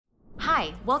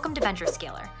Hi, welcome to Venture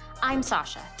Scaler. I'm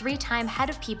Sasha, three-time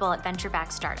head of people at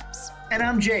venture-backed startups. And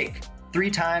I'm Jake, 3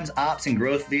 times ops and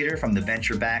growth leader from the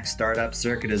venture-backed startup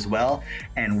circuit as well.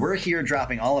 And we're here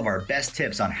dropping all of our best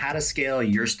tips on how to scale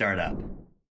your startup.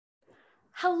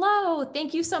 Hello,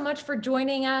 thank you so much for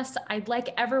joining us. I'd like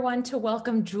everyone to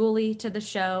welcome Julie to the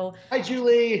show. Hi,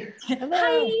 Julie.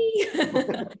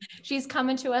 Hi. She's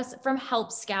coming to us from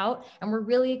Help Scout, and we're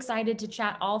really excited to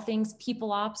chat all things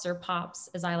people ops, or pops,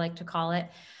 as I like to call it,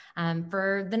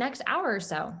 for the next hour or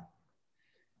so.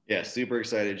 Yeah, super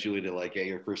excited, Julie, to get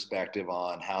your perspective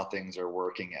on how things are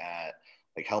working at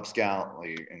Help Scout,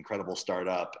 incredible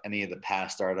startup. Any of the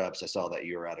past startups, I saw that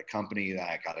you were at a company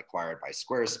that got acquired by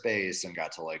Squarespace and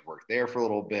got to work there for a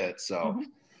little bit. So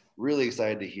really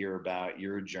excited to hear about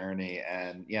your journey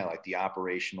and the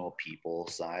operational people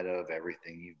side of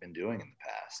everything you've been doing in the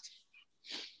past.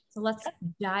 So let's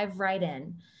dive right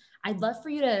in. I'd love for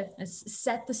you to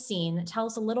set the scene. Tell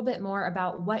us a little bit more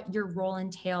about what your role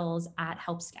entails at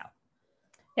Help Scout.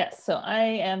 Yes, so I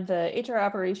am the HR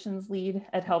operations lead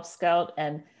at Help Scout,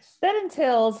 and that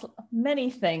entails many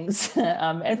things.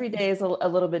 Every day is a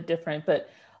little bit different, but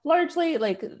largely,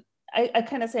 I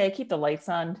kind of say I keep the lights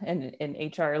on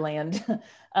in HR land.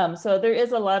 So there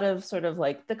is a lot of sort of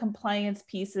the compliance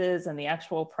pieces and the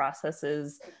actual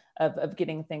processes of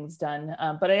getting things done.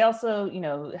 But I also,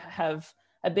 have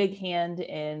a big hand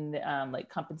in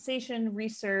compensation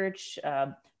research,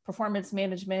 performance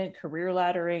management, career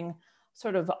laddering,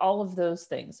 sort of all of those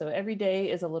things. So every day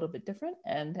is a little bit different,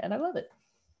 and I love it.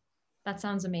 That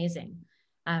sounds amazing.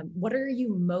 What are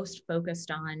you most focused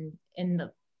on in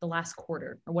the last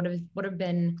quarter, or what have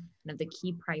been kind of the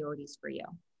key priorities for you?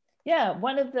 Yeah,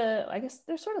 I guess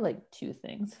there's sort of two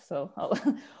things. So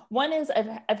one is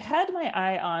I've had my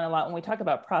eye on a lot when we talk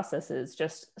about processes,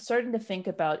 just starting to think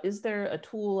about, is there a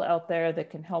tool out there that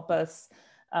can help us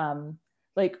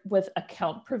with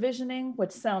account provisioning,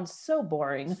 which sounds so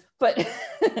boring, but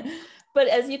but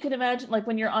as you can imagine,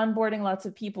 when you're onboarding lots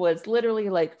of people, it's literally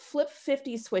flip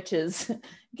 50 switches,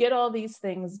 get all these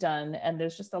things done. And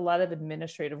there's just a lot of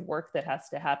administrative work that has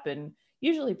to happen,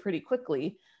 usually pretty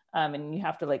quickly. And you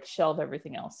have to shelve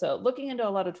everything else. So looking into a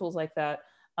lot of tools like that.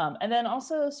 And then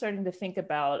also starting to think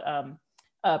about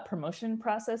promotion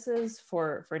processes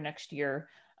for next year.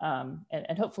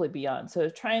 And hopefully beyond. So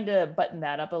trying to button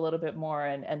that up a little bit more,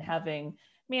 and having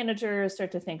managers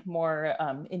start to think more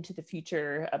into the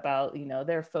future about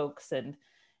their folks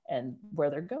and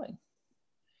where they're going.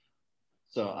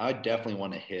 So I definitely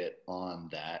want to hit on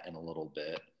that in a little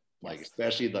bit,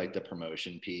 especially the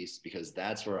promotion piece, because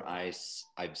that's where I've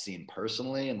seen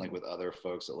personally, and with other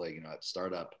folks at at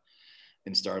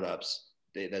startups,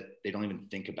 they don't even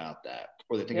think about that,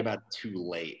 or they think about it too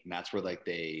late. And that's where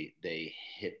they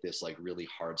hit this really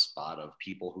hard spot of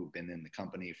people who've been in the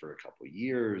company for a couple of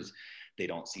years. They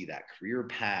don't see that career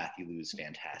path. You lose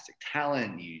fantastic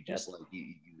talent. You just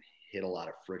you hit a lot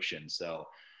of friction. So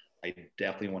I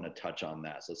definitely want to touch on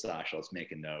that. So Sasha, let's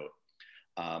make a note.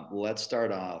 Let's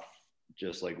start off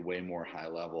just way more high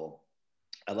level.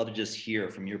 I'd love to just hear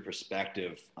from your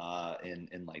perspective in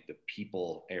the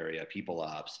people area, people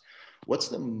ops. What's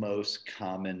the most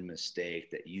common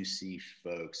mistake that you see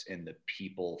folks in the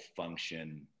people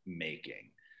function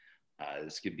making?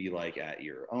 This could be at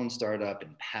your own startup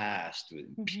in past,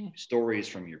 stories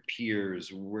from your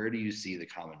peers. Where do you see the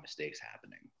common mistakes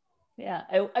happening? Yeah,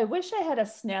 I wish I had a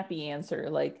snappy answer,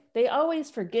 they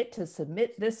always forget to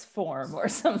submit this form or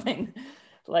something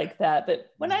like that.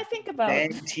 But when I think about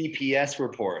TPS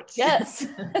reports, yes,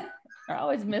 are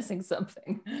always missing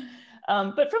something.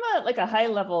 But from a high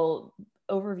level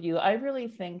overview, I really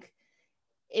think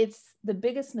it's the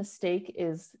biggest mistake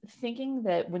is thinking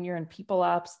that when you're in people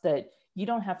ops that you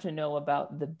don't have to know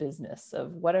about the business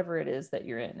of whatever it is that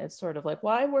you're in. It's sort of well,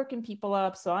 I work in people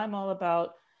ops, so I'm all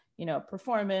about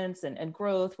performance and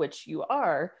growth, which you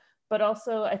are, but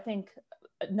also I think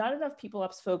not enough people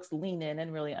ops folks lean in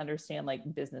and really understand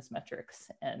business metrics.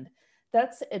 And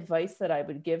that's advice that I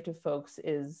would give to folks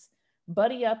is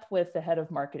buddy up with the head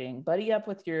of marketing, buddy up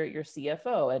with your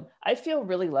CFO. And I feel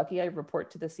really lucky. I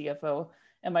report to the CFO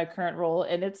in my current role.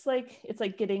 And it's like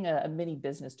getting a mini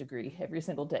business degree every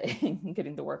single day and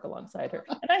getting to work alongside her.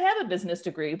 And I have a business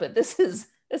degree, but this is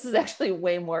actually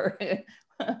way more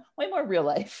real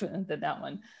life than that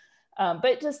one.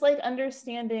 But just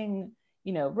understanding,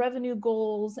 revenue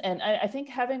goals. And I think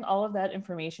having all of that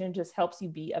information just helps you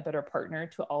be a better partner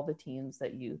to all the teams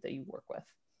that you work with.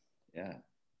 Yeah,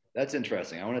 that's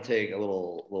interesting. I want to take a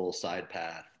little side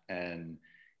path, and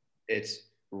it's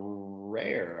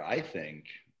rare, I think,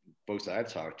 folks that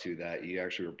I've talked to, that you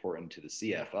actually report into the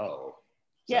CFO.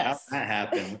 So how Yes. did that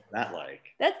happen? What's that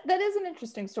like? That is an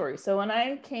interesting story. So when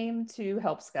I came to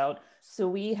Help Scout, so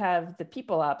we have the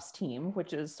People Ops team,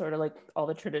 which is sort of like all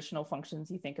the traditional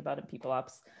functions you think about in People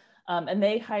Ops. And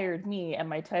they hired me, and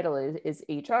my title is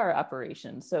HR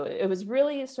operations. So it was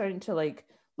really starting to like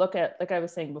look at, like I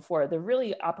was saying before, the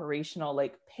really operational,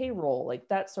 like payroll, like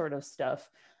that sort of stuff.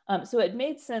 So it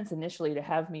made sense initially to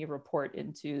have me report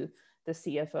into the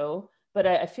CFO. But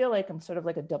I feel like I'm sort of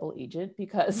like a double agent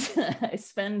because I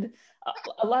spend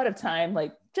a lot of time,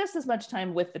 like just as much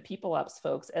time with the People Ops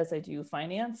folks as I do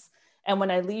finance. And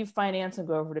when I leave finance and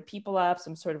go over to People Ops,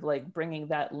 I'm sort of like bringing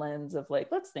that lens of like,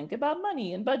 let's think about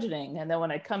money and budgeting. And then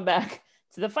when I come back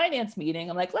to the finance meeting,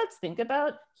 I'm like, let's think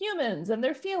about humans and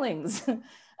their feelings.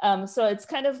 So it's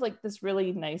kind of like this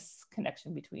really nice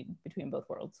connection between both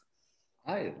worlds.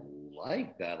 I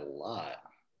like that a lot.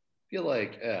 I feel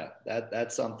like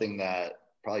that's something that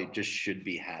probably just should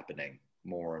be happening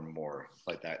more and more,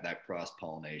 like that cross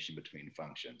pollination between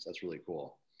functions. That's really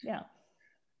cool. Yeah.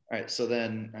 All right, so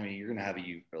then I mean you're gonna have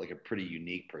a pretty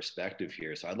unique perspective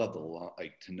here. So I'd love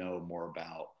to know more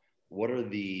about what are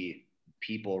the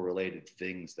people related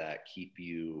things that keep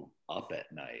you up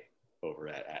at night over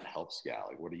at Help Scout.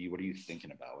 Like what are you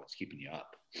thinking about? What's keeping you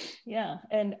up? Yeah,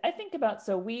 and I think about,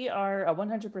 so we are a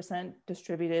 100%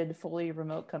 distributed, fully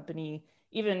remote company,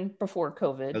 even before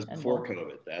COVID. That was before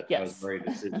COVID. That was a very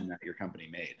decision that your company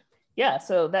made. Yeah,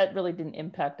 so that really didn't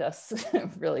impact us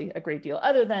really a great deal,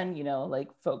 other than, like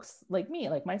folks like me,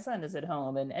 like my son is at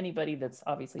home, and anybody that's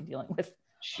obviously dealing with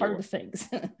hard things.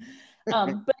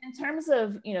 But in terms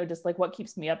of, just like what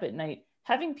keeps me up at night,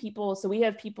 having people, so we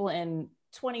have people in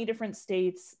 20 different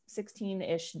states,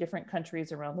 16-ish different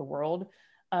countries around the world.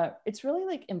 It's really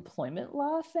like employment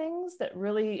law things that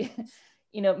really,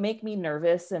 make me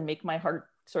nervous and make my heart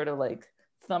sort of like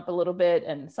thump a little bit.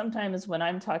 And sometimes when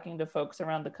I'm talking to folks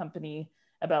around the company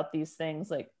about these things,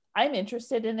 like I'm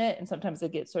interested in it, and sometimes I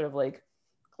get sort of like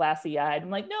glassy eyed. I'm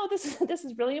like, no, this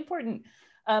is really important.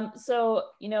 So,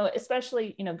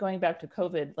 especially, going back to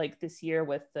COVID, like this year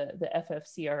with the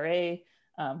FFCRA,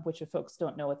 which if folks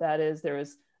don't know what that is, there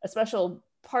was a special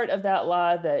part of that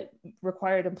law that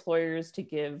required employers to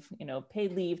give,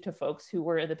 paid leave to folks who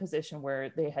were in the position where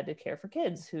they had to care for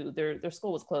kids who their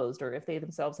school was closed, or if they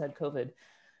themselves had COVID.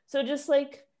 So just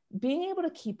like being able to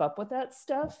keep up with that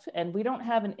stuff, and we don't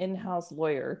have an in-house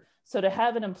lawyer. So to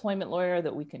have an employment lawyer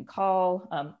that we can call,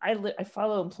 I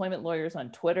follow employment lawyers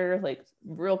on Twitter, like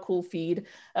real cool feed,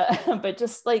 but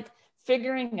just like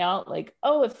figuring out like,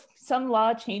 oh, if some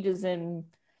law changes in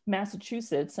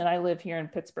Massachusetts and I live here in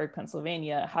Pittsburgh,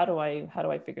 Pennsylvania, how do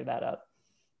I figure that out?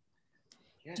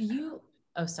 Yeah. Do you,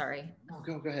 oh, sorry. Oh,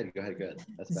 go ahead.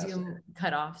 That's Zoom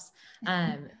cutoffs.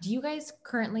 Do you guys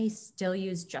currently still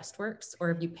use JustWorks, or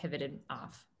have you pivoted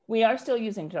off? We are still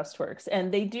using JustWorks,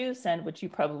 and they do send, which you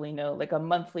probably know, like a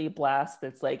monthly blast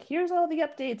that's like, here's all the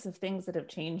updates of things that have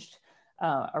changed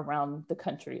around the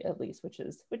country, at least, which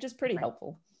is pretty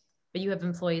helpful. But you have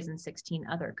employees in 16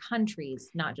 other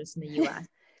countries, not just in the US.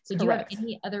 So do you have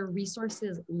any other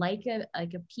resources like a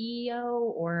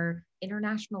PEO or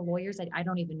international lawyers? I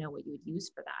don't even know what you would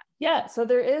use for that. Yeah, so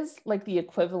there is like the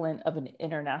equivalent of an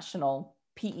international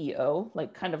PEO,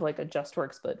 like kind of like a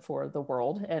JustWorks, but for the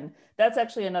world. And that's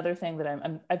actually another thing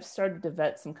that I've started to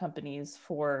vet some companies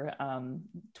for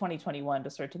 2021 to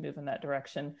start to move in that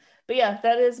direction. But yeah,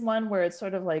 that is one where it's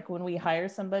sort of like when we hire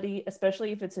somebody,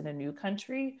 especially if it's in a new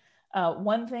country,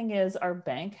 one thing is our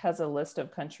bank has a list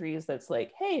of countries that's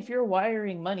like, hey, if you're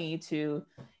wiring money to,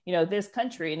 this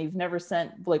country and you've never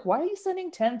sent, like, why are you sending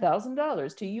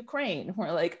 $10,000 to Ukraine?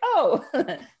 We're like, oh,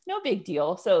 no big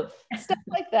deal. So stuff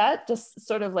like that just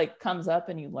sort of like comes up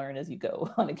and you learn as you go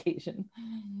on occasion.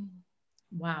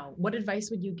 Wow. What advice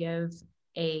would you give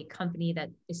a company that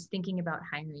is thinking about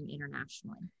hiring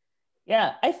internationally?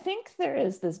 Yeah, I think there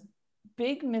is this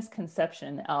big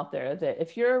misconception out there that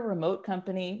if you're a remote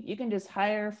company, you can just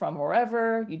hire from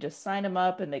wherever, you just sign them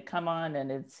up and they come on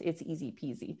and it's easy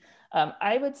peasy.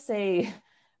 I would say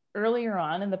earlier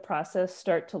on in the process,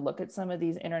 start to look at some of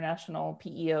these international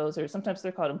PEOs, or sometimes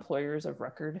they're called employers of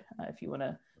record, if you want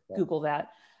to Google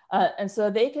that. And so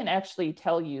they can actually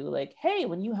tell you like, hey,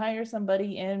 when you hire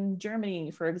somebody in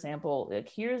Germany, for example, like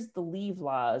here's the leave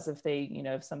laws if they,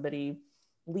 if somebody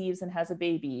leaves and has a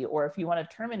baby, or if you want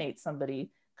to terminate somebody.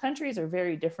 Countries are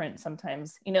very different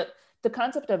sometimes. The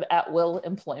concept of at-will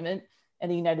employment in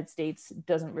the United States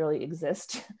doesn't really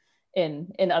exist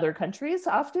in other countries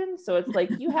often. So it's like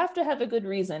you have to have a good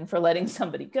reason for letting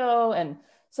somebody go. And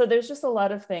so there's just a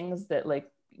lot of things that like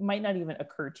might not even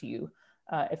occur to you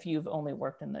if you've only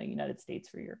worked in the United States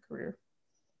for your career.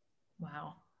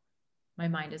 Wow. My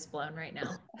mind is blown right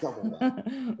now. Double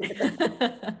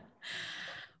that.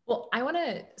 Well, I want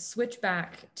to switch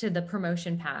back to the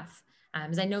promotion path,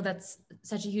 because I know that's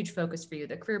such a huge focus for you,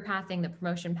 the career pathing, the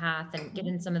promotion path, and get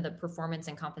into some of the performance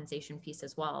and compensation piece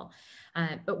as well.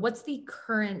 But what's the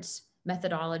current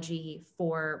methodology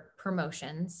for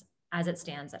promotions as it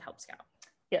stands at Help Scout?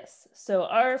 Yes. So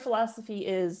our philosophy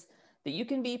is that you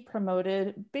can be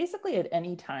promoted basically at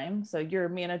any time. So your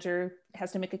manager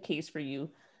has to make a case for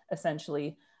you,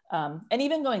 essentially. And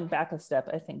even going back a step,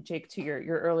 I think, Jake, to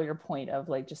your earlier point of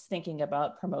like just thinking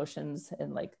about promotions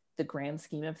and like the grand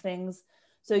scheme of things.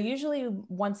 So usually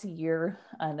once a year,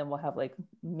 and then we'll have like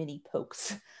mini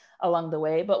pokes along the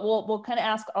way, but we'll kind of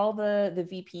ask all the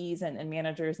VPs and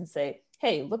managers and say,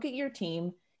 hey, look at your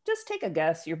team. Just take a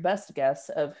guess, your best guess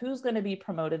of who's going to be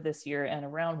promoted this year and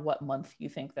around what month you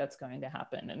think that's going to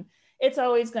happen. And it's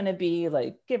always going to be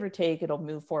like, give or take, it'll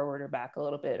move forward or back a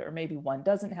little bit, or maybe one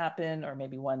doesn't happen, or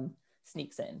maybe one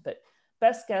sneaks in, but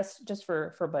best guess just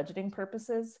for budgeting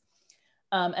purposes.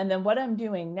 And then what I'm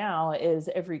doing now is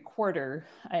every quarter,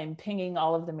 I'm pinging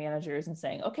all of the managers and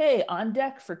saying, okay, on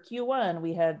deck for Q1,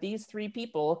 we have these 3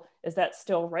 people. Is that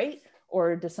still right?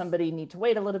 Or does somebody need to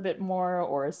wait a little bit more?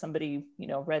 Or is somebody,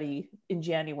 ready in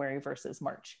January versus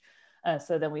March?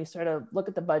 So then we sort of look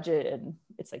at the budget, and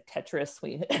it's like Tetris.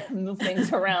 We move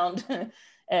things around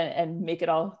and make it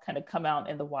all kind of come out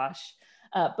in the wash.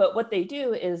 But what they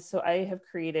do is, so I have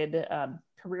created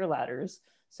career ladders.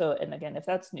 So, and again, if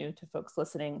that's new to folks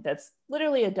listening, that's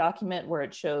literally a document where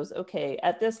it shows, okay,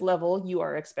 at this level, you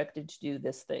are expected to do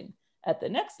this thing. At the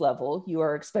next level, you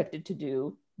are expected to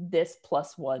do this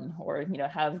 +1, or,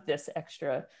 have this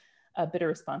extra bit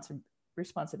of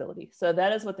responsibility. So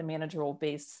that is what the manager will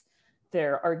base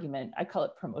their argument. I call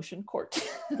it promotion court.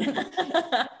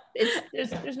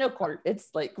 There's no court. It's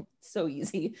like so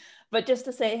easy, but just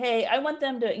to say, hey, I want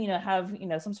them to, have,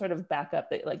 some sort of backup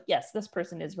that like, yes, this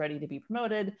person is ready to be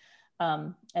promoted.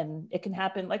 And it can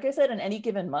happen, like I said, in any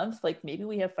given month, like maybe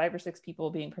we have 5 or 6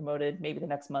 people being promoted. Maybe the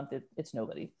next month it's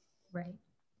nobody. Right.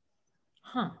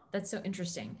 Huh. That's so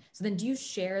interesting. So then do you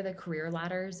share the career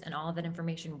ladders and all of that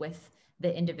information with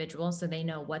the individual so they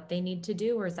know what they need to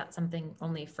do, or is that something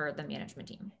only for the management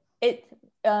team?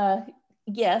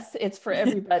 Yes, it's for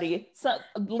everybody. So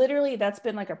literally that's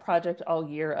been like a project all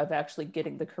year of actually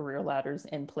getting the career ladders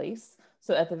in place.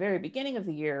 So at the very beginning of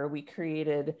the year, we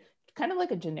created kind of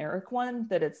like a generic one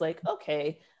that it's like,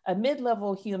 okay, a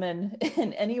mid-level human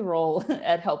in any role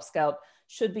at Help Scout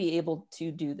should be able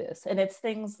to do this. And it's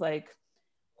things like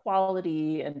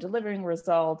quality and delivering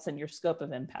results and your scope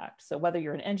of impact. So whether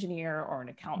you're an engineer or an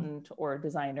accountant or a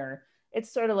designer,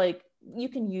 it's sort of like you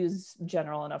can use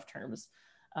general enough terms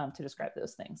to describe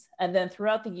those things. And then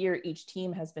throughout the year, each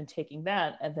team has been taking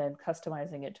that and then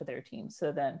customizing it to their team.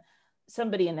 So then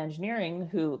somebody in engineering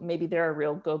who maybe they're a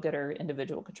real go-getter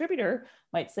individual contributor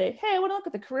might say, hey, I want to look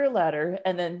at the career ladder.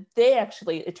 And then they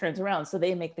actually, it turns around. So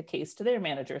they make the case to their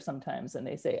manager sometimes and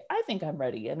they say, I think I'm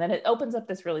ready. And then it opens up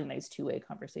this really nice two-way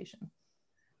conversation. All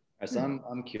right, so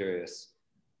I'm curious.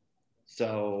 So,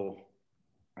 all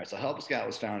right, so Help Scout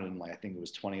was founded in I think it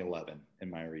was 2011 in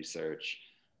my research.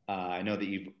 I know that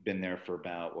you've been there for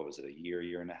about, what was it, a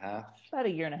year and a half? About a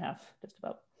year and a half, just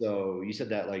about. So you said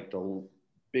that like the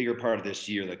bigger part of this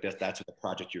year, like that's the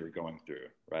project you were going through,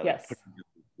 right? Yes. Like putting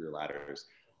your ladders.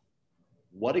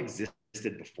 What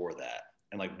existed before that?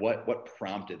 And like what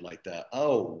prompted like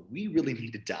we really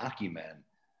need to document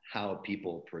how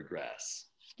people progress?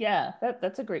 Yeah,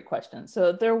 that's a great question.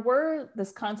 So there were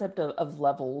this concept of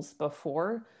levels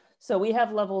before. So we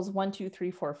have levels 1, 2,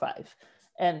 3, 4, 5.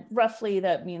 And roughly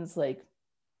that means like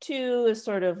 2 is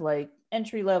sort of like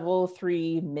entry level,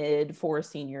 3 mid, 4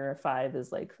 senior, 5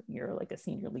 is like you're like a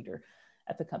senior leader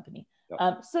at the company.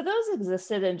 Yep. So those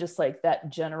existed, and just like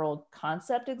that general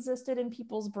concept existed in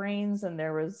people's brains, and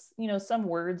there was some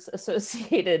words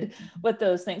associated with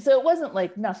those things. So it wasn't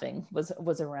like nothing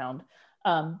was around,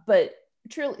 but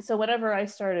truly. So whenever I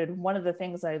started, one of the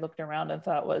things I looked around and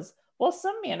thought was, well,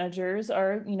 some managers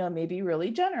are, maybe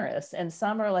really generous, and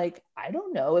some are like, I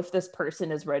don't know if this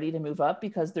person is ready to move up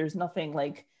because there's nothing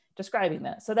like describing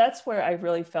that. So that's where I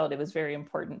really felt it was very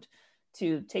important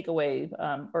to take away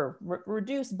or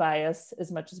reduce bias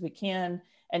as much as we can,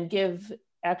 and give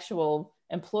actual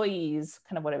employees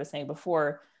kind of what I was saying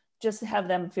before, just have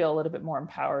them feel a little bit more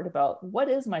empowered about what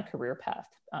is my career path,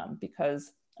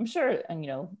 because I'm sure, and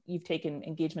you've taken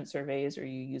engagement surveys or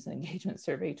you use an engagement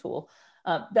survey tool.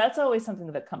 That's always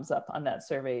something that comes up on that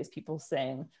survey, is people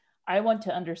saying, I want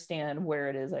to understand where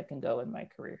it is I can go in my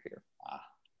career here.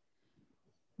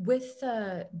 With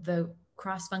the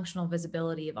cross-functional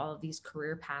visibility of all of these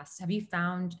career paths, have you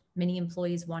found many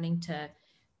employees wanting to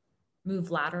move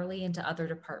laterally into other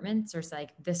departments, or it's like,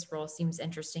 this role seems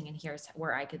interesting and here's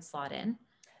where I could slot in?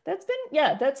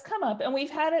 That's come up, and we've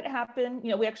had it happen.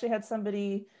 We actually had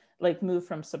somebody like move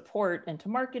from support into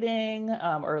marketing,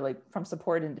 or like from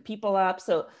support into people ops.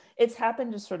 So it's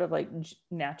happened just sort of like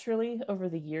naturally over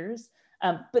the years.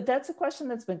 But that's a question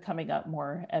that's been coming up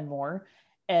more and more.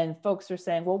 And folks are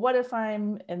saying, well, what if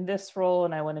I'm in this role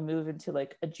and I want to move into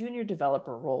like a junior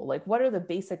developer role? Like, what are the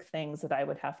basic things that I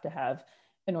would have to have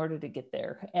in order to get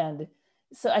there? And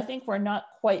so I think we're not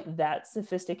quite that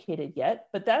sophisticated yet,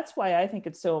 but that's why I think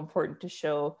it's so important to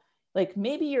show, like,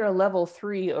 maybe you're a level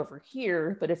 3 over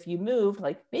here, but if you moved,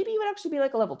 like, maybe you would actually be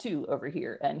like a level 2 over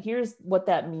here. And here's what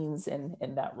that means in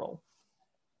that role.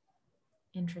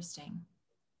 Interesting.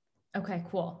 Okay,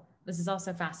 cool. This is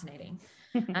also fascinating.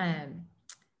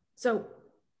 So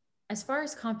as far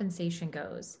as compensation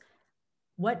goes,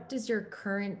 what does your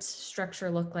current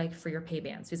structure look like for your pay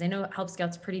bands? Because I know Help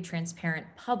Scout's pretty transparent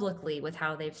publicly with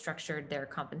how they've structured their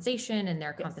compensation and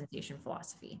their compensation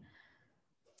philosophy.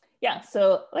 Yeah,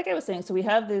 so like I was saying, so we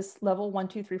have this level 1,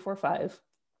 2, 3, 4, 5.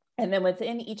 And then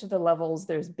within each of the levels,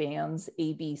 there's bands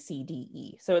A, B, C, D,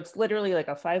 E. So it's literally like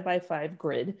a 5x5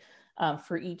 grid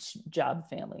for each job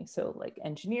family. So like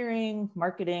engineering,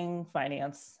 marketing,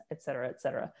 finance, et cetera, et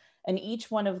cetera. And each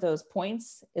one of those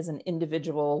points is an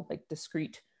individual, like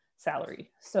discrete salary.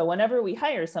 So whenever we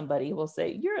hire somebody, we'll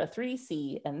say, you're a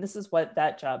 3C, and this is what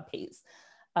that job pays.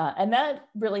 And that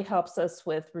really helps us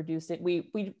with reducing,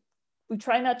 we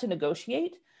try not to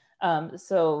negotiate.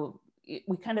 So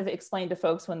we kind of explain to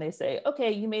folks when they say,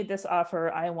 okay, you made this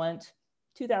offer, I want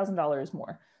 $2,000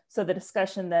 more. So the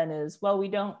discussion then is, well, we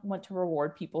don't want to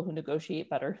reward people who negotiate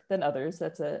better than others.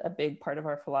 That's a big part of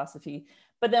our philosophy.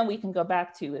 But then we can go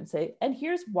back to and say, and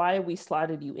here's why we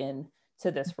slotted you in to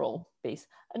this role base.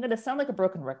 I'm going to sound like a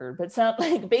broken record, but sound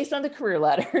like based on the career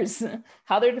ladders,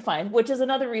 how they're defined, which is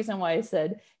another reason why I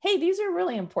said, hey, these are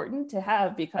really important to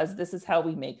have because this is how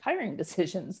we make hiring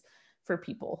decisions for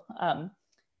people.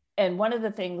 And one of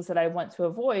the things that I want to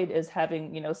avoid is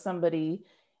having, somebody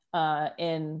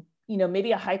in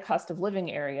maybe a high cost of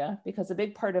living area, because a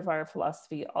big part of our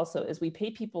philosophy also is we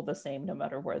pay people the same no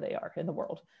matter where they are in the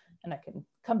world. And I can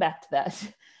come back to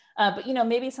that. But,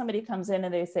 maybe somebody comes in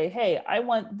and they say, hey, I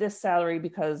want this salary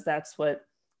because that's what,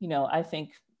 I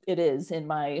think it is in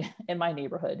my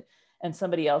neighborhood. And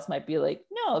somebody else might be like,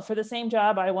 no, for the same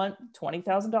job, I want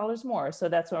 $20,000 more. So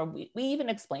that's why we even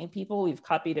explain people, we've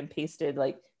copied and pasted,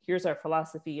 like, here's our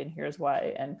philosophy and here's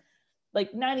why. And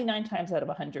like 99 times out of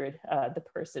 100, the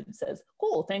person says,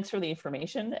 cool, thanks for the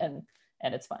information. And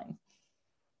it's fine.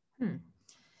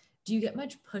 Do you get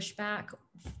much pushback?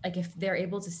 Like if they're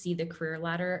able to see the career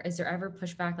ladder, is there ever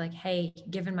pushback like, hey,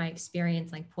 given my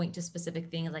experience, like point to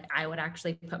specific things, like I would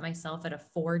actually put myself at a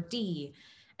 4D,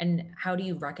 and how do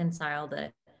you reconcile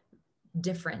the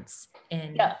difference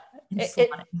in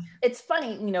it's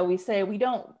funny, we say we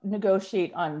don't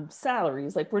negotiate on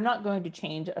salaries, like we're not going to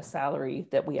change a salary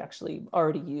that we actually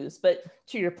already use. But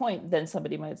to your point, then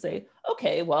somebody might say,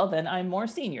 okay, well then I'm more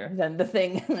senior than the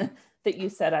thing that you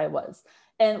said I was.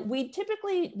 And we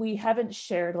haven't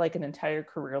shared like an entire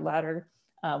career ladder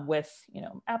with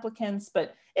applicants,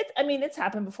 but it's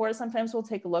happened before. Sometimes we'll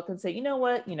take a look and say, you know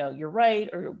what, you're right,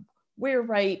 or we're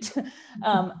right.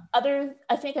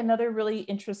 I think another really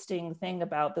interesting thing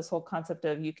about this whole concept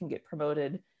of you can get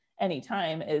promoted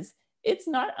anytime is it's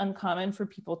not uncommon for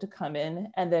people to come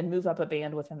in and then move up a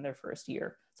band within their first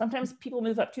year. Sometimes people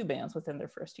move up 2 bands within their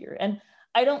first year. And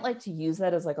I don't like to use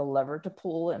that as like a lever to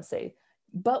pull and say,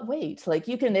 but wait, like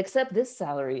you can accept this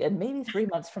salary and maybe 3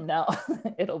 months from now,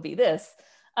 it'll be this.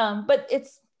 But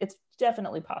it's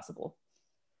definitely possible.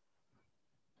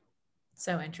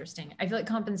 So interesting. I feel like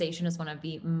compensation is one of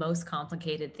the most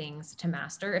complicated things to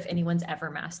master if anyone's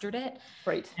ever mastered it.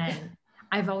 Right. And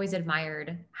I've always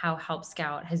admired how Help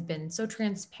Scout has been so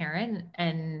transparent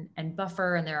and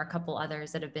Buffer, and there are a couple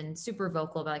others that have been super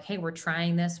vocal about like, hey, we're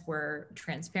trying this, we're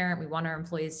transparent, we want our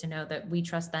employees to know that we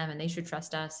trust them and they should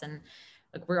trust us, and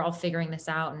like we're all figuring this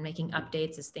out and making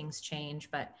updates as things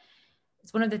change. But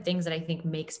it's one of the things that I think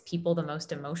makes people the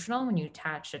most emotional when you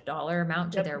attach a dollar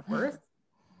amount to their worth.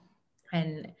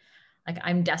 And like,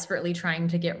 I'm desperately trying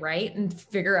to get right and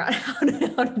figure out how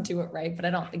to do it right, but I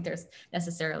don't think there's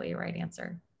necessarily a right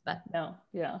answer. But no,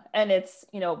 yeah. And it's,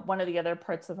 one of the other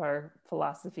parts of our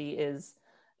philosophy is,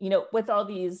 with all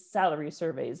these salary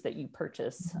surveys that you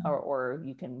purchase or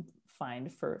you can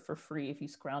find for free if you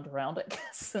scrounge around, I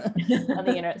guess, on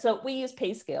the internet. So we use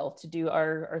PayScale to do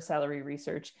our salary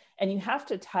research, and you have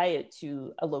to tie it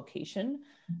to a location.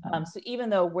 So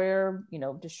even though we're,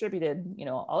 distributed,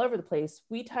 all over the place,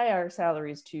 we tie our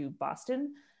salaries to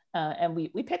Boston. And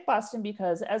we picked Boston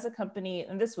because as a company,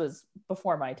 and this was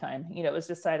before my time, it was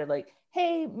decided like,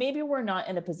 hey, maybe we're not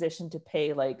in a position to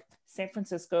pay like San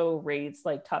Francisco rates,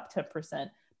 like top 10%,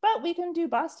 but we can do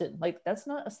Boston. Like that's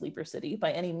not a sleeper city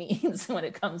by any means when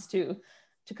it comes to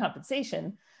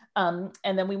compensation. And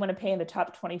then we want to pay in the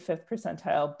top 25th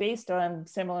percentile based on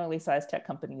similarly sized tech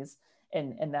companies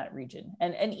in that region.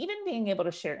 And even being able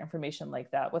to share information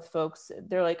like that with folks,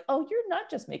 they're like, oh, you're not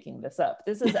just making this up.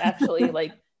 This is actually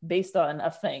like based on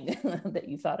a thing that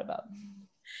you thought about.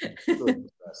 Really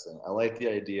interesting. I like the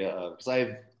idea of,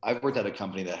 because I've worked at a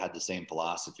company that had the same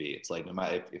philosophy. It's like, no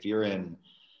matter if you're in,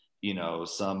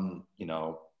 some,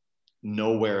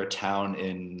 nowhere town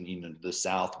in the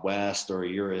Southwest, or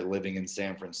you're living in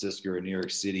San Francisco or New York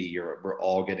City, we're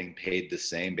all getting paid the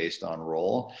same based on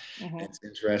role. Mm-hmm. It's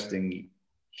interesting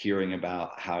hearing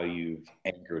about how you've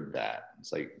anchored that.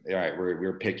 It's like, all right,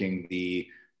 we're picking the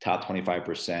top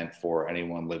 25% for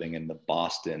anyone living in the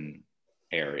Boston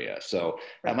area. So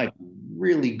that might be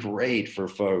really great for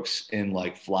folks in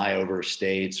like flyover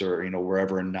states or,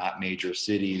 wherever, not major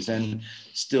cities, and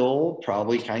still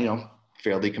probably kind of,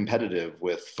 fairly competitive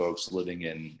with folks living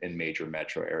in major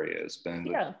metro areas. But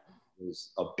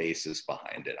there's a basis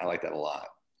behind it. I like that a lot.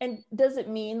 And does it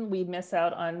mean we miss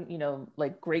out on,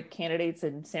 like great candidates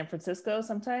in San Francisco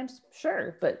sometimes?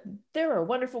 Sure, but there are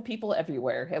wonderful people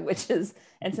everywhere,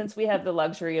 and since we have the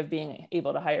luxury of being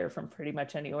able to hire from pretty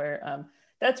much anywhere,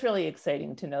 that's really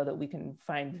exciting to know that we can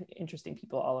find interesting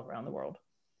people all around the world.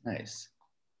 Nice.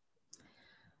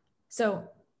 So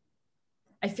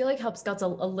I feel like Help Scout's a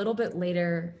little bit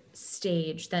later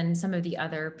stage than some of the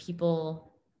other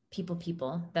people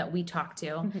that we talk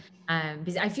to.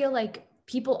 Because I feel like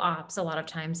people ops a lot of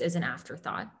times is an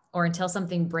afterthought, or until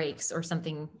something breaks or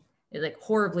something like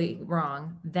horribly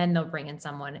wrong, then they'll bring in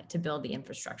someone to build the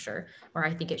infrastructure, where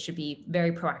I think it should be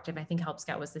very proactive. I think Help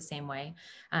Scout was the same way.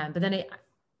 But then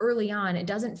early on, it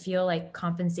doesn't feel like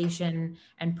compensation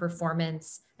and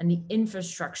performance and the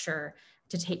infrastructure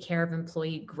to take care of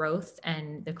employee growth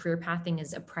and the career pathing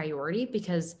is a priority,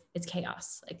 because it's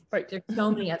chaos. Like there's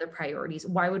so many other priorities.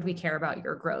 Why would we care about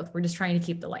your growth? We're just trying to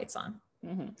keep the lights on.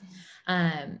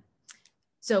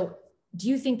 So do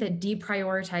you think that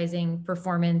deprioritizing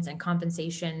performance and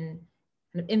compensation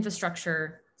and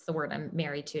infrastructure, it's the word I'm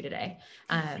married to today,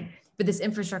 but this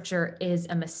infrastructure is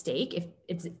a mistake?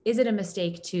 Is it a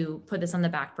mistake to put this on the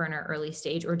back burner early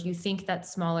stage, or do you think that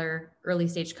smaller early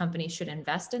stage companies should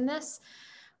invest in this?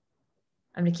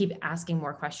 I'm going to keep asking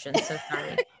more questions, so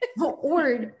sorry.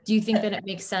 Or do you think that it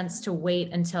makes sense to wait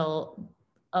until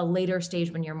a later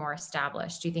stage when you're more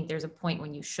established? Do you think there's a point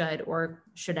when you should, or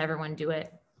should everyone do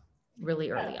it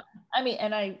really early on? I mean,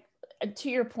 and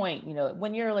to your point,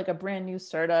 when you're like a brand new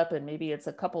startup and maybe it's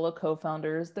a couple of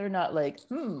co-founders, they're not like,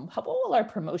 what will our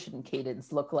promotion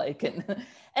cadence look like?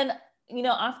 And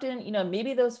often,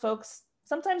 maybe those folks,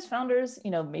 sometimes founders,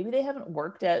 maybe they haven't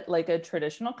worked at like a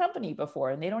traditional company before,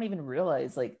 and they don't even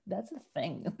realize like that's a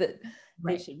thing that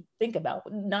they should think about,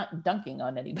 not dunking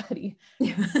on anybody.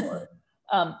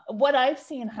 What I've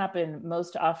seen happen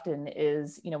most often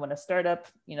is, when a startup,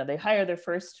 they hire their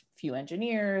first few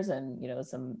engineers and,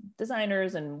 some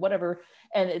designers and whatever.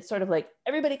 And it's sort of like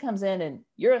everybody comes in and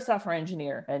you're a software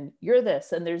engineer and you're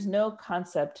this, and there's no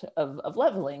concept of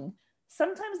leveling.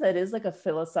 Sometimes that is like a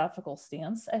philosophical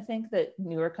stance, I think, that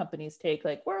newer companies take,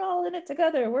 like, we're all in it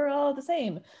together, we're all the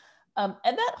same. And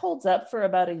that holds up for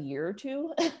about a year or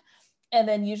two. And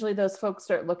then usually those folks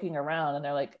start looking around and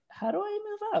they're like, how do I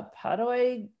move up? How do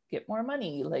I get more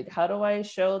money? Like, how do I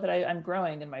show that I'm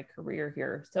growing in my career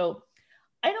here? So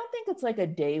I don't think it's like a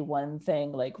day one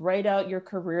thing, like write out your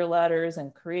career ladders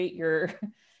and create your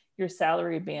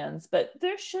salary bands. But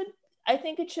I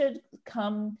think it should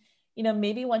come,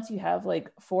 maybe once you have like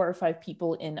 4 or 5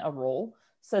 people in a role.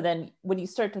 So then when you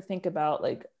start to think about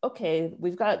like, okay,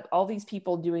 we've got all these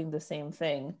people doing the same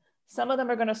thing, some of them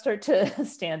are going to start to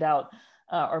stand out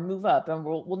or move up, and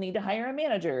we'll need to hire a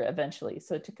manager eventually.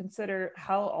 So to consider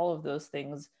how all of those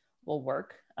things will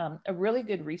work. A really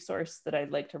good resource that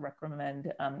I'd like to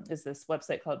recommend is this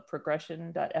website called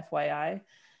progression.fyi.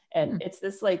 And it's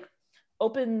this like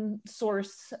open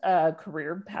source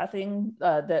career pathing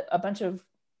that a bunch of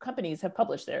companies have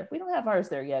published there. We don't have ours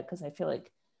there yet because I feel like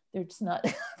they're just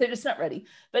not ready.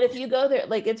 But if you go there,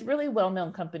 like it's really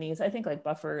well-known companies. I think like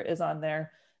Buffer is on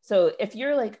there. So if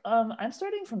you're like, I'm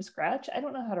starting from scratch, I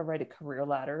don't know how to write a career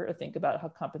ladder or think about how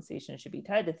compensation should be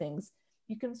tied to things,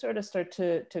 you can sort of start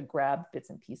to grab bits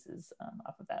and pieces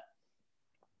off of that.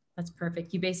 That's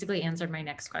perfect. You basically answered my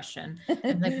next question.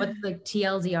 Like, what's the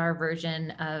TLDR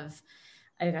version of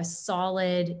a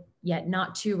solid yet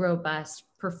not too robust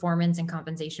performance and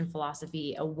compensation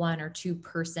philosophy a 1 or 2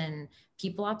 person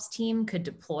people ops team could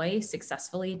deploy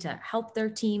successfully to help their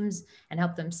teams and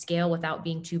help them scale without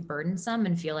being too burdensome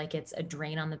and feel like it's a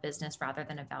drain on the business rather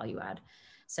than a value add?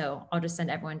 So I'll just send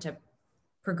everyone to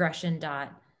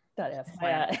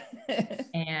progression.fyi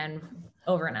and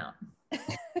over and out.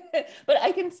 But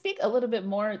I can speak a little bit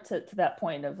more to that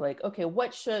point of like, okay,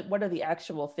 what are the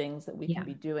actual things that we can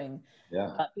be doing?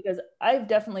 Because I've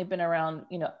definitely been around,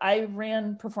 I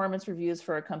ran performance reviews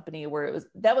for a company where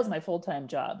that was my full-time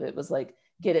job. It was like,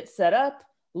 get it set up,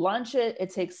 launch it. It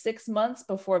takes 6 months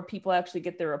before people actually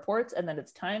get their reports. And then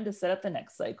it's time to set up the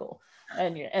next cycle.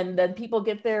 And then people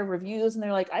get their reviews and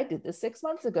they're like, I did this 6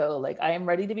 months ago. Like, I am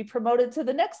ready to be promoted to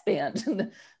the next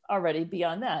band already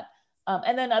beyond that.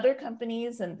 And then other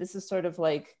companies, and this is sort of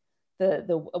like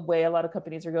the way a lot of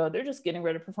companies are going, they're just getting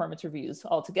rid of performance reviews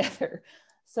altogether.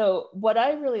 So what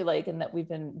I really like, and that we've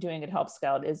been doing at Help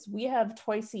Scout, is we have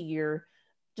twice a year,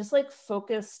 just like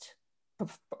focused,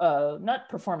 not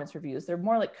performance reviews, they're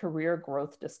more like career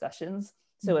growth discussions.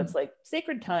 So it's like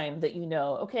sacred time that,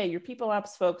 okay, your people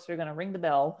ops folks are going to ring the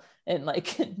bell in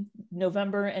like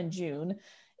November and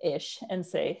June-ish and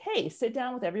say, hey, sit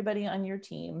down with everybody on your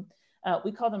team.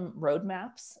 We call them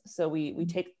roadmaps. So we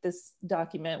take this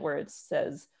document where it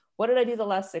says, what did I do the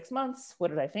last 6 months? What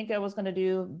did I think I was going to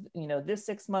do? This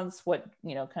 6 months, what,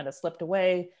 kind of slipped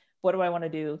away? What do I want to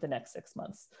do the next 6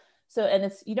 months? So,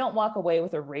 and you don't walk away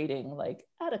with a rating like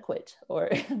adequate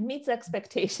or meets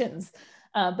expectations,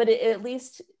 but it at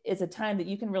least is a time that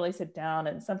you can really sit down.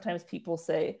 And sometimes people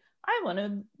say, I want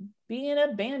to be in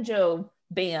a banjo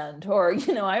band, or,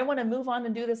 I want to move on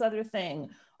and do this other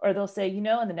thing. Or they'll say, in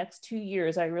the next 2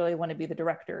 years, I really want to be the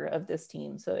director of this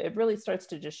team. So it really starts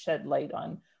to just shed light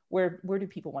on where do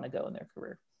people want to go in their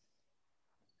career.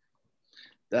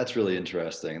 That's really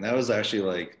interesting. That was actually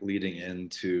like leading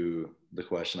into the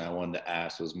question I wanted to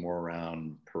ask, was more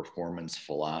around performance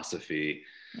philosophy.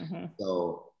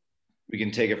 So we can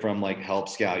take it from like Help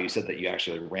Scout. You said that you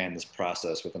actually ran this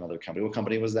process with another company. What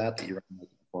company was that you ran the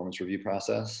performance review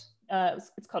process?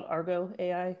 It's called Argo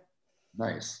AI.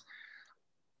 Nice.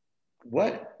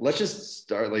 Let's just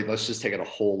start, like, let's just take it a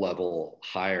whole level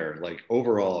higher. Like,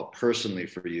 overall, personally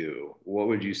for you, what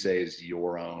would you say is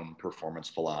your own performance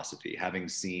philosophy, having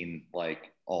seen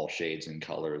like all shades and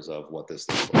colors of what this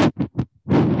looks like?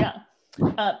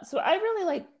 So I really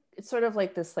like, it's sort of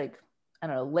like this, like, I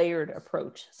don't know, layered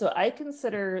approach. So I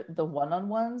consider the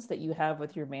one-on-ones that you have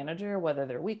with your manager, whether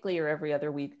they're weekly or every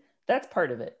other week, that's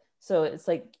part of it. So it's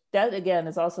like, that again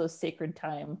is also sacred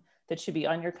time that should be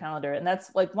on your calendar. And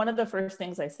that's like one of the first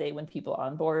things I say when people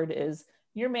onboard is,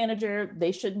 your manager,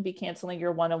 they shouldn't be canceling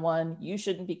your one-on-one. You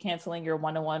shouldn't be canceling your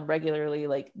one-on-one regularly.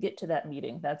 Like, get to that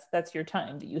meeting. That's your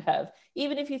time that you have.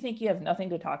 Even if you think you have nothing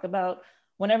to talk about,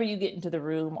 whenever you get into the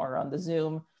room or on the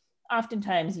Zoom,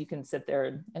 oftentimes you can sit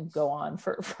there and go on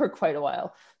for quite a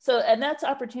while. So, and that's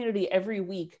opportunity every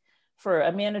week for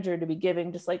a manager to be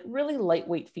giving just like really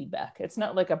lightweight feedback. It's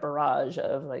not like a barrage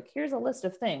of like, here's a list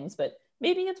of things, but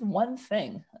maybe it's one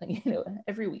thing,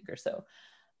 every week or so.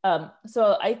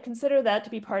 So I consider that to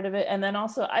be part of it. And then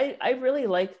also I really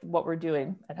like what we're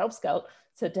doing at Help Scout.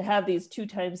 So to have these 2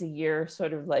 times a year,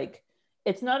 sort of like,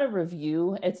 it's not a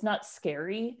review, it's not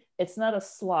scary, it's not a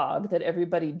slog that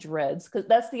everybody dreads. Because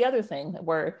that's the other thing,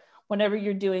 where whenever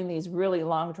you're doing these really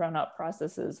long drawn out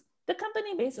processes, the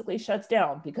company basically shuts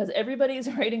down because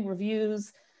everybody's writing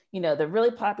reviews. The really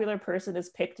popular person is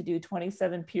picked to do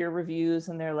 27 peer reviews,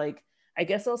 and they're like, I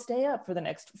guess I'll stay up for the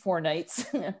next 4 nights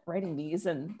writing these,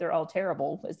 and they're all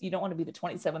terrible. You don't want to be the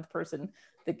 27th person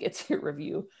that gets your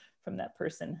review from that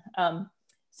person.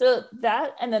 So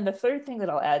that, and then the third thing that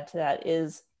I'll add to that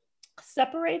is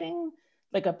separating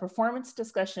like a performance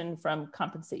discussion from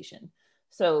compensation.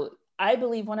 So I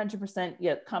believe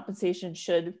 100%, compensation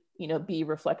should, be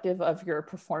reflective of your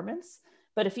performance.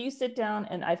 But if you sit down,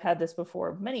 and I've had this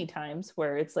before many times,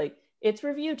 where it's like, it's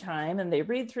review time and they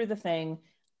read through the thing,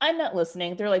 I'm not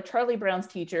listening. They're like Charlie Brown's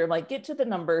teacher. I'm like, get to the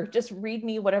number, just read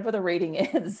me whatever the rating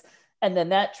is. And then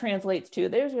that translates to,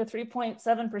 there's your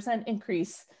 3.7%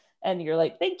 increase. And you're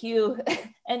like, thank you.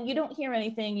 And you don't hear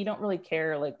anything. You don't really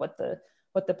care like what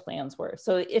the plans were.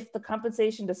 So if the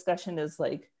compensation discussion is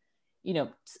like,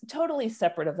 totally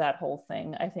separate of that whole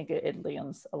thing, I think it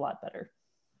lands a lot better.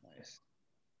 Nice.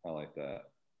 I like that.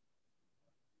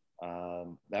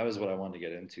 That was what I wanted to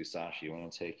get into. Sasha, you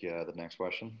want to take the next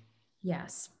question?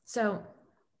 Yes. So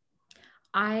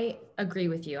I agree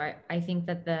with you. I think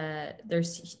that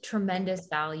there's tremendous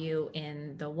value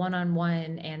in the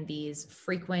one-on-one and these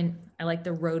frequent, I like the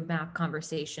roadmap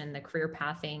conversation, the career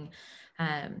pathing.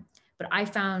 But I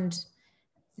found,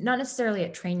 not necessarily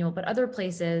at Trainual, but other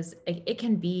places, it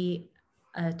can be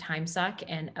a time suck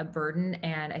and a burden.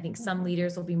 And I think some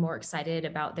leaders will be more excited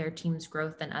about their team's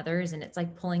growth than others. And it's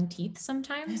like pulling teeth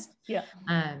sometimes. Yeah.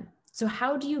 So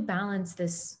how do you balance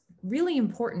this really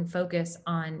important focus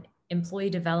on employee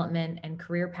development and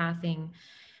career pathing,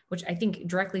 which I think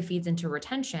directly feeds into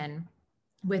retention,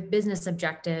 with business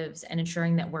objectives and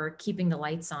ensuring that we're keeping the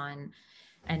lights on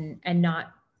and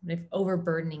not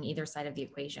overburdening either side of the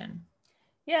equation?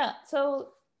 Yeah. So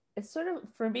it's sort of,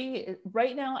 for me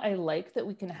right now, I like that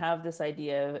we can have this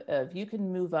idea of you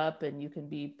can move up and you can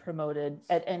be promoted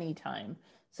at any time.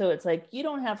 So it's like, you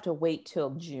don't have to wait till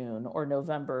June or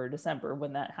November or December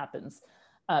when that happens.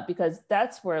 Because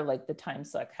that's where like the time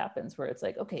suck happens, where it's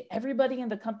like, okay, everybody in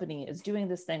the company is doing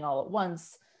this thing all at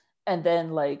once. And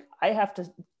then like, I have to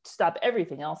stop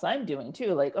everything else I'm doing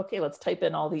too. Like, okay, let's type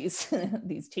in all these,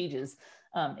 these changes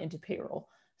into payroll.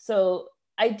 So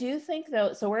I do think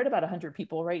though, so we're at about 100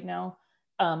 people right now.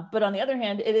 But on the other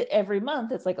hand, every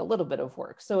month it's like a little bit of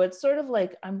work. So it's sort of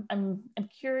like, I'm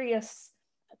curious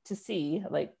to see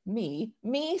like me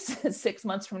 6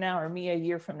 months from now, or me a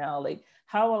year from now, like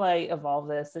how will I evolve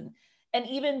this? And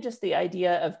even just the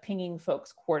idea of pinging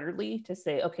folks quarterly to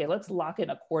say, okay, let's lock in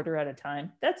a quarter at a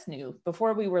time. That's new.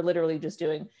 Before we were literally just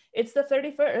doing, it's the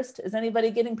 31st. Is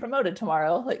anybody getting promoted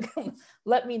tomorrow? Like,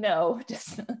 let me know,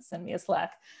 just send me a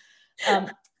Slack,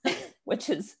 which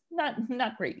is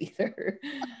not great either.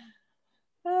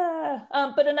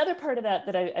 But another part of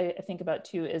that I think about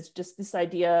too is just this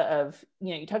idea of,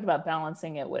 you talked about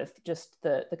balancing it with just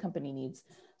the company needs.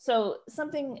 So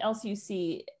something else you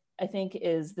see, I think,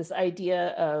 is this idea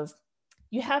of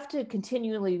you have to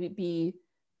continually be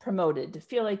promoted to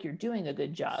feel like you're doing a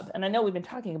good job. And I know we've been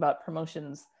talking about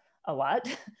promotions a lot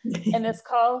in this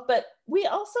call, but we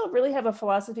also really have a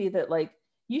philosophy that like,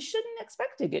 you shouldn't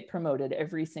expect to get promoted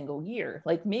every single year.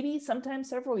 Like maybe sometimes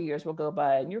several years will go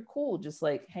by and you're cool just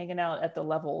like hanging out at the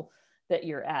level that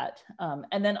you're at.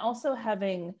 And then also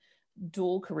having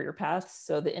dual career paths.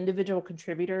 So the individual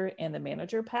contributor and the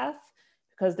manager path,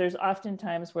 because there's often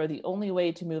times where the only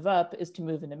way to move up is to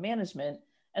move into management.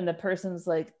 And the person's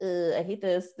like, I hate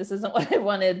this. This isn't what I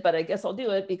wanted, but I guess I'll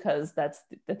do it because that's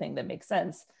the thing that makes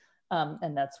sense.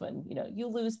 And that's when, you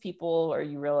lose people or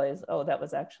you realize, oh, that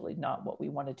was actually not what we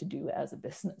wanted to do as a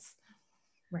business.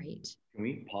 Right. Can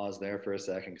we pause there for a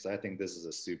second? Because I think this is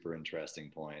a super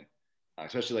interesting point,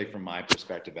 especially like from my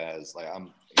perspective as like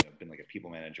I'm been like a people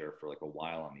manager for like a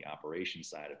while on the operations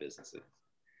side of businesses.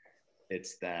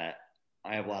 It's that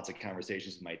I have lots of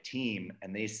conversations with my team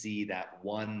and they see that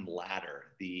one ladder,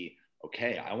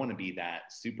 okay, I want to be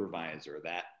that supervisor,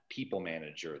 that people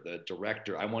manager, the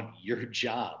director. I want your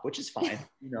job, which is fine.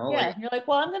 Yeah, like, you're like,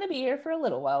 well, I'm going to be here for a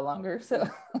little while longer. So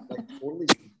like, totally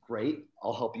great.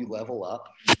 I'll help you level up.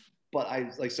 But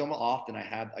I like so often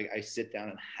I sit down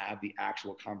and have the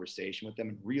actual conversation with them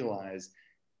and realize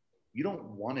you don't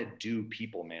want to do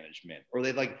people management, or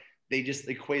they just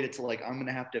equate it to like, I'm going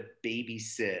to have to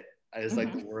babysit. Is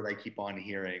like the word I keep on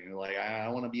hearing. Like, I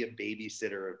want to be a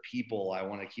babysitter of people. I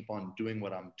want to keep on doing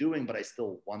what I'm doing, but I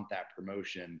still want that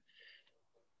promotion.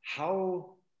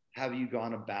 How have you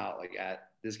gone about, like at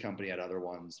this company, at other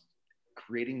ones,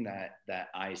 creating that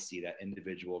IC, that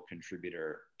individual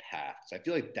contributor path? So I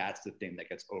feel like that's the thing that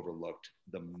gets overlooked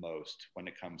the most when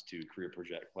it comes to career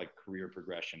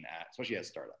progression especially at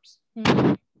startups.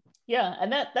 Yeah,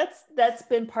 and that's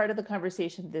been part of the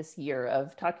conversation this year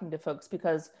of talking to folks,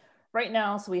 because right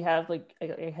now, so we have, like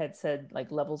I had said,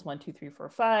 like levels 1, 2, 3, 4,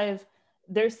 5.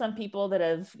 There's some people that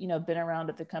have, been around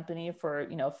at the company for,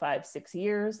 5, 6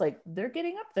 years, like they're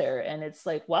getting up there, and it's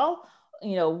like, well,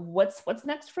 what's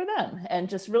next for them? And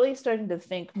just really starting to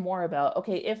think more about,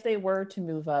 okay, if they were to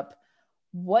move up,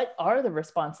 what are the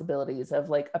responsibilities of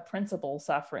like a principal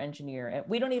software engineer? And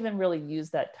we don't even really use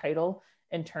that title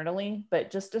internally,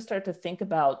 but just to start to think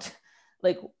about,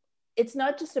 like, it's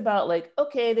not just about like,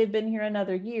 okay, they've been here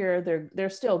another year, they're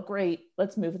still great,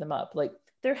 let's move them up. Like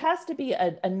there has to be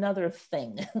another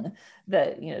thing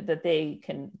that that they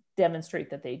can demonstrate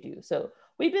that they do. So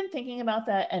we've been thinking about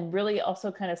that, and really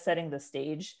also kind of setting the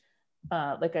stage,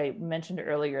 like I mentioned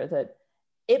earlier, that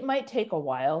it might take a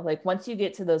while. Like once you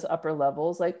get to those upper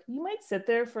levels, like you might sit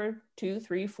there for 2,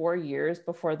 3, 4 years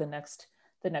before the next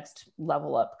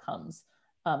level up comes.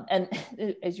 And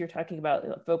as you're talking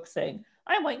about folks saying,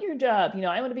 I want your job,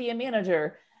 I want to be a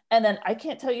manager. And then I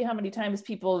can't tell you how many times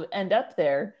people end up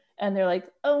there and they're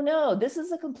like, oh no, this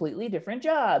is a completely different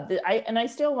job. I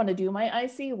still want to do my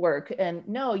IC work. And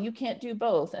no, you can't do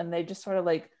both. And they just sort of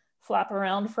like flap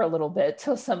around for a little bit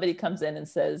till somebody comes in and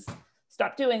says,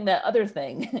 stop doing that other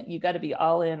thing. You got to be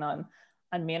all in on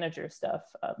manager stuff.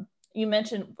 You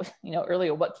mentioned,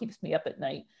 earlier, what keeps me up at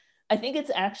night. I think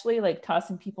it's actually like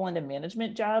tossing people into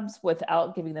management jobs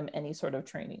without giving them any sort of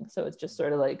training. So it's just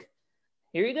sort of like,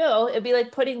 here you go. It'd be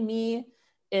like putting me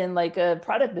in like a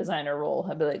product designer role.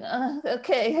 I'd be like,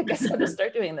 okay, I guess I'll just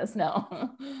start doing this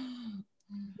now.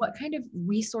 What kind of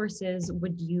resources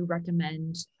would you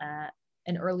recommend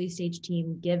an early stage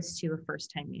team gives to a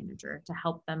first-time manager to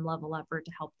help them level up or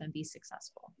to help them be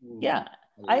successful? Yeah,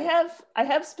 I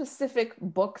have specific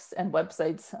books and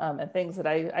websites and things that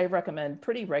I recommend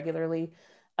pretty regularly.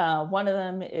 One of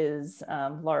them is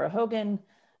Laura Hogan.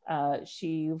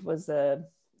 She was a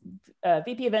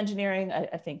VP of engineering.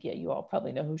 I think, yeah, you all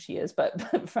probably know who she is,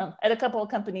 but from at a couple of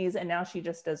companies, and now she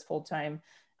just does full-time,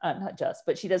 not just,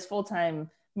 but she does full-time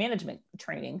management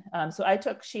training.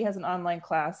 She has an online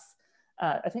class.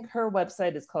 I think her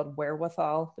website is called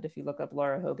Wherewithal, but if you look up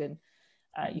Laura Hogan,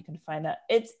 you can find that.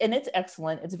 It's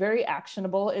excellent. It's very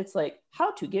actionable. It's like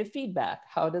how to give feedback,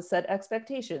 how to set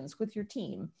expectations with your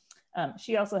team.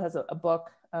 She also has a book,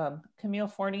 Camille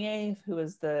Fournier, who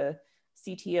is the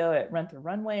CTO at Rent the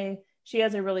Runway. She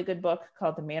has a really good book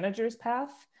called The Manager's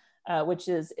Path,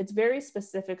 it's very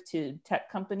specific to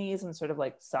tech companies and sort of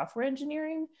like software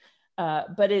engineering.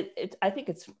 But I think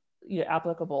it's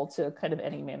applicable to kind of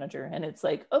any manager. And it's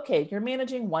like, okay, you're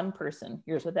managing one person.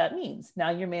 Here's what that means.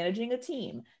 Now you're managing a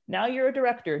team. Now you're a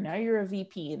director. Now you're a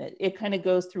VP. And it kind of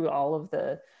goes through all of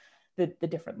the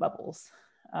different levels.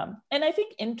 And I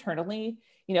think internally,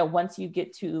 once you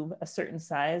get to a certain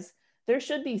size, there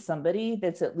should be somebody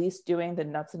that's at least doing the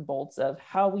nuts and bolts of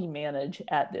how we manage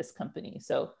at this company.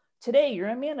 So today you're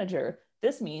a manager.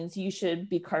 This means you should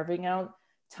be carving out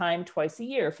time twice a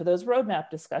year for those roadmap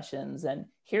discussions. And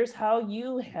here's how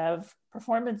you have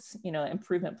performance,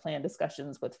 improvement plan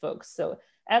discussions with folks. So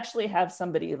actually have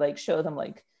somebody like show them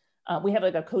we have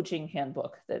like a coaching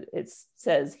handbook that it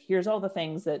says, here's all the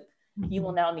things that you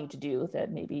will now need to do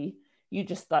that maybe you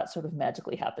just thought sort of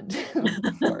magically happened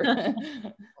before.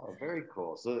 Oh, very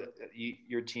cool. So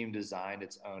your team designed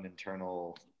its own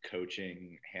internal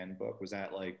coaching handbook. Was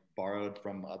that like borrowed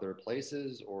from other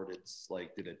places, or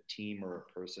did a team or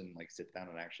a person like sit down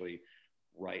and actually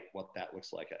write what that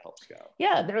looks like at Help Scout?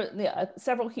 Yeah,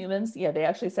 several humans. Yeah, they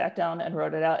actually sat down and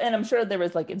wrote it out. And I'm sure there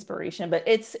was like inspiration, but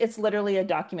it's literally a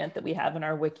document that we have in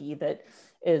our wiki that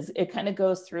it kind of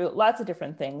goes through lots of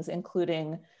different things,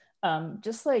 including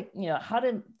just like, how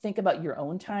to think about your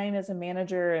own time as a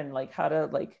manager and like how to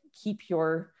like keep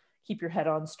your head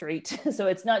on straight. So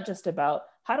it's not just about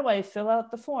how do I fill out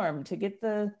the form to get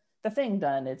the thing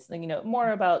done. It's,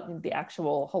 more about the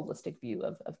actual holistic view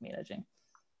of managing.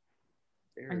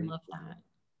 I love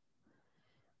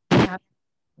that.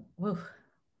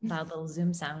 Loud little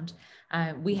Zoom sound.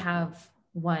 We have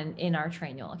one in our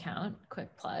Trainual account,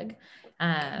 quick plug.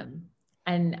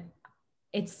 And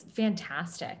it's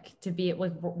fantastic to be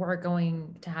like, we're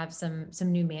going to have some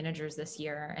new managers this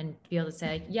year and be able to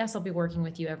say, yes, I'll be working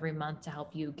with you every month to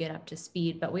help you get up to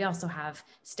speed, but we also have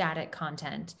static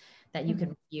content that you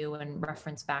can view and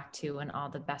reference back to, and all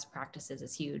the best practices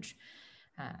is huge.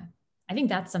 I think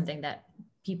that's something that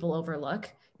people overlook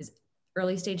is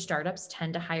early stage startups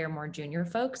tend to hire more junior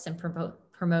folks and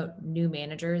promote new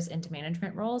managers into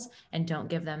management roles and don't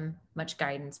give them much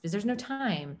guidance because there's no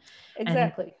time.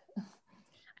 Exactly.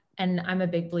 And I'm a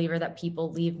big believer that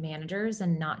people leave managers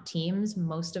and not teams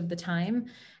most of the time.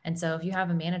 And so if you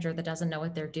have a manager that doesn't know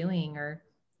what they're doing or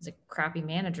is a crappy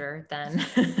manager, then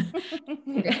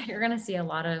you're going to see a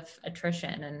lot of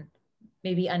attrition and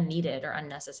maybe unneeded or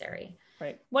unnecessary.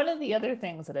 Right. One of the other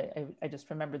things that I just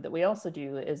remembered that we also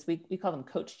do is we call them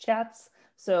coach chats.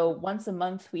 So once a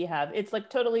month we have, it's like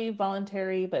totally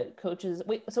voluntary, but coaches,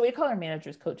 so we call our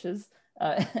managers coaches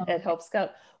at Help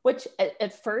Scout, which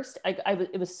at first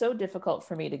it was so difficult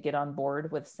for me to get on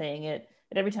board with saying it.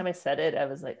 And every time I said it, I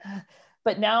was like,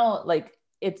 but now like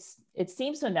it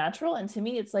seems so natural. And to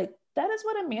me, it's like, that is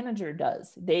what a manager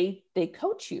does. They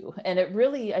coach you. And it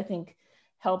really, I think,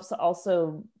 helps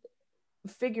also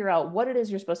figure out what it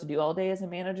is you're supposed to do all day as a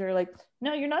manager. Like,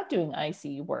 no, you're not doing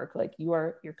IC work. Like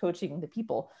you're coaching the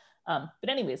people. But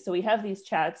anyway, so we have these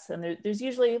chats and there's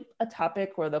usually a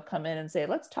topic where they'll come in and say,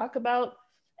 let's talk about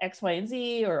X, Y, and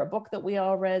Z, or a book that we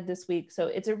all read this week. So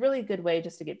it's a really good way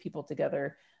just to get people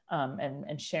together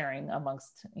and sharing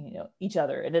amongst, each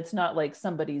other. And it's not like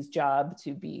somebody's job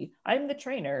to be, I'm the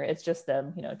trainer. It's just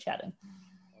them, chatting.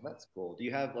 Well, that's cool. Do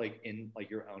you have like in like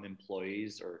your own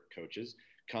employees or coaches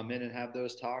come in and have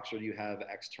those talks, or do you have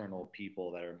external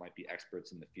people that might be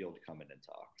experts in the field come in and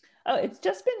talk? Oh, it's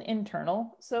just been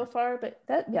internal so far, but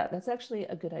that's actually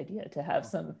a good idea to have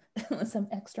some some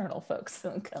external folks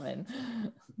come in.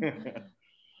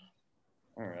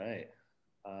 All right.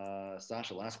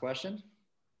 Sasha, last question.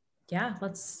 Yeah,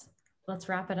 let's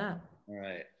wrap it up. All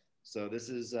right. So this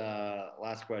is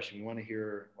last question. We want to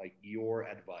hear like your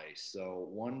advice. So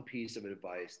one piece of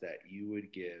advice that you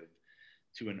would give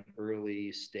to an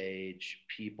early stage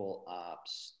people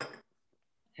ops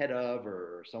head of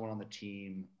or someone on the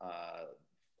team,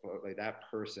 like that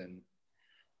person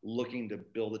looking to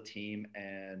build a team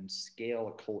and scale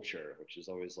a culture, which is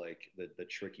always like the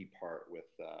tricky part with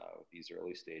these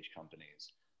early stage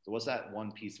companies. So what's that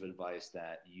one piece of advice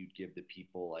that you'd give the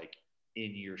people like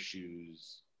in your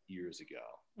shoes years ago?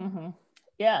 Mm-hmm.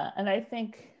 Yeah. And I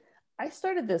think I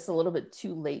started this a little bit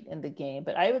too late in the game,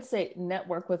 but I would say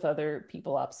network with other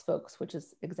people ops folks, which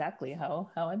is exactly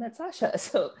how I met Sasha.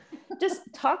 So just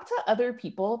talk to other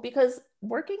people, because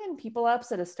working in people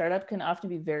ops at a startup can often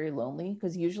be very lonely,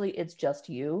 because usually it's just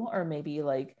you, or maybe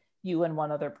like you and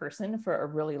one other person for a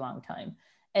really long time.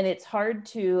 And it's hard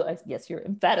to, yes, you're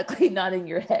emphatically nodding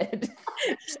your head.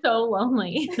 So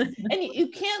lonely. And you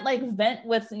can't like vent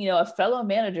with, a fellow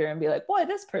manager and be like, boy,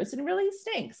 this person really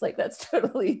stinks. Like that's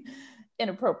totally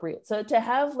inappropriate. So to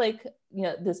have like,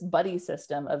 this buddy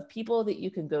system of people that you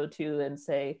can go to and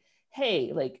say,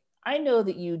 hey, like, I know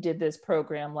that you did this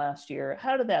program last year.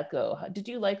 How did that go? Did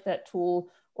you like that tool?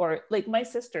 Or like my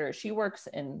sister, she works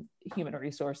in human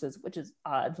resources, which is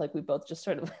odd. Like we both just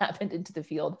sort of happened into the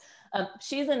field.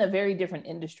 She's in a very different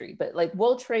industry, but like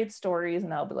we'll trade stories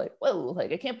and I'll be like, whoa,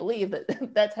 like I can't believe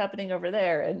that that's happening over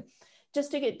there. And just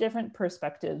to get different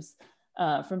perspectives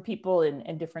from people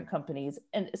in different companies.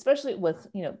 And especially with,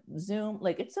 Zoom,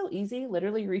 like it's so easy,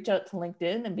 literally reach out to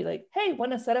LinkedIn and be like, hey,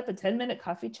 want to set up a 10-minute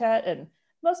coffee chat? And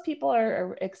most people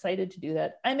are excited to do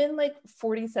that. I'm in like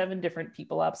 47 different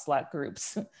people ops Slack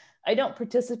groups. I don't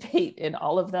participate in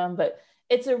all of them, but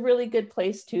it's a really good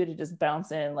place too to just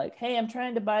bounce in like, hey, I'm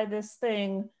trying to buy this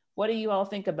thing. What do you all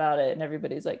think about it? And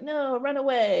everybody's like, no, run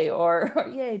away, or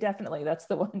yay, definitely, that's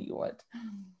the one you want.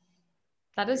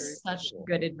 That is such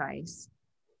good advice.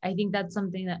 I think that's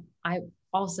something that I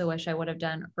also wish I would have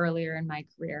done earlier in my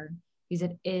career, because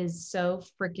it is so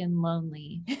freaking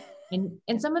lonely.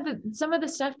 And some of the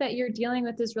stuff that you're dealing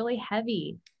with is really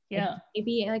heavy. Yeah. Like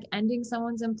maybe like ending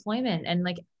someone's employment, and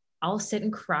like I'll sit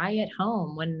and cry at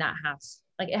home when that happens.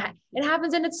 Like it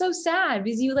happens, and it's so sad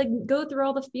because you like go through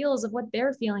all the feels of what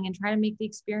they're feeling and try to make the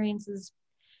experiences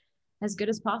as good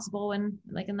as possible when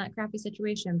like in that crappy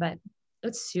situation. But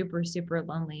it's super, super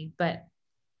lonely. But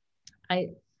I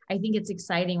think it's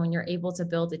exciting when you're able to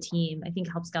build a team. I think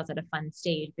Help Scouts at a fun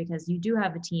stage because you do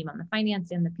have a team on the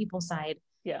finance and the people side.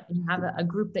 Yeah. And you have a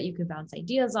group that you can bounce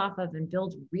ideas off of and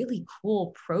build really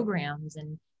cool programs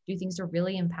and do things to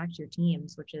really impact your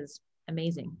teams, which is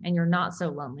amazing. And you're not so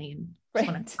lonely and just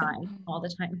want to cry all the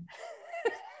time.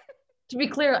 To be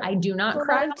clear, I do not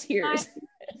cry. Tears.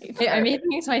 I'm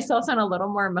making myself sound a little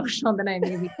more emotional than I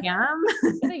maybe am.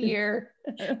 In a year.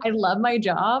 I love my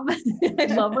job. I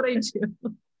love what I do.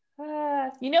 What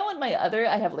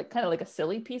I have like kind of like a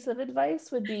silly piece of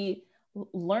advice would be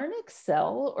learn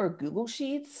Excel or Google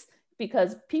Sheets,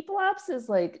 because people ops is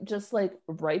like just like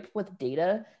ripe with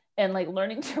data, and like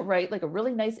learning to write like a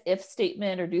really nice if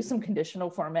statement or do some conditional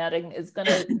formatting is going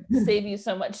to save you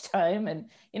so much time. And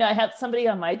I have somebody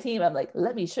on my team, I'm like,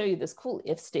 let me show you this cool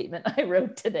if statement I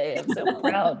wrote today. I'm so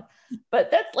proud.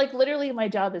 But that's like literally my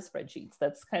job is spreadsheets.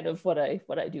 That's kind of what I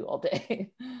do all day.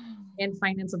 And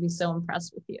finance will be so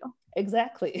impressed with you.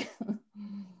 Exactly.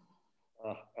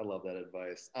 Oh, I love that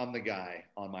advice. I'm the guy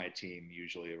on my team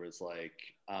usually where it's like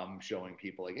I'm showing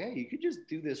people like, hey, you could just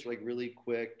do this like really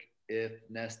quick if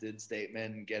nested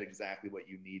statement and get exactly what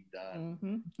you need done.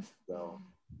 Mm-hmm. So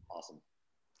awesome.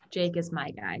 Jake is my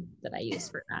guy that I use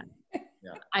for that.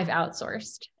 Yeah. I've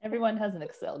outsourced. Everyone has an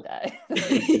Excel guy.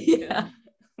 Yeah.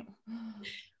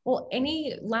 Well,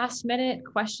 any last minute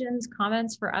questions,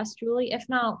 comments for us, Julie? If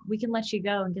not, we can let you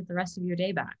go and get the rest of your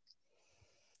day back.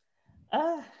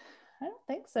 I don't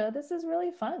think so. This is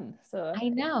really fun. So I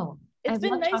know. It's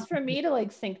been nice for me to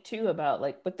like think too about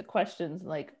like with the questions,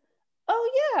 like,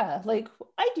 oh yeah, like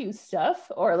I do stuff,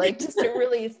 or like just to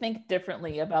really think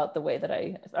differently about the way that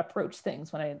I approach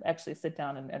things when I actually sit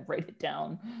down and write it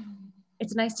down.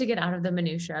 It's nice to get out of the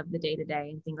minutia of the day to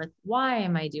day and think like, why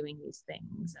am I doing these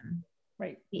things? And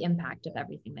right. The impact of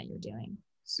everything that you're doing.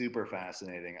 super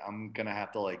fascinating. I'm gonna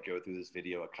have to like go through this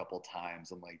video a couple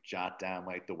times and like jot down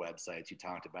like the websites you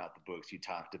talked about, the books you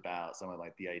talked about, some of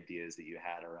like the ideas that you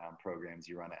had around programs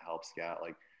you run at Help Scout.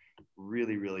 Like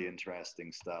really, really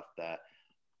interesting stuff that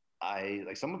I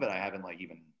like. Some of it I haven't like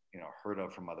even heard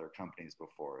of from other companies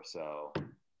before. So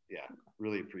yeah,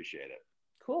 really appreciate it.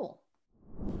 Cool.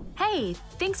 Hey,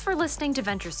 thanks for listening to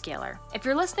Venture Scaler. If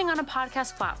you're listening on a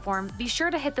podcast platform, be sure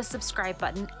to hit the subscribe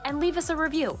button and leave us a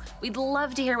review. We'd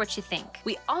love to hear what you think.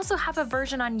 We also have a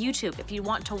version on YouTube if you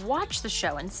want to watch the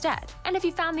show instead. And if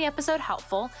you found the episode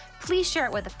helpful, please share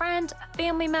it with a friend, a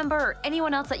family member, or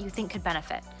anyone else that you think could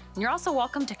benefit. And you're also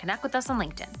welcome to connect with us on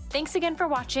LinkedIn. Thanks again for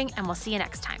watching, and we'll see you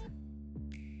next time.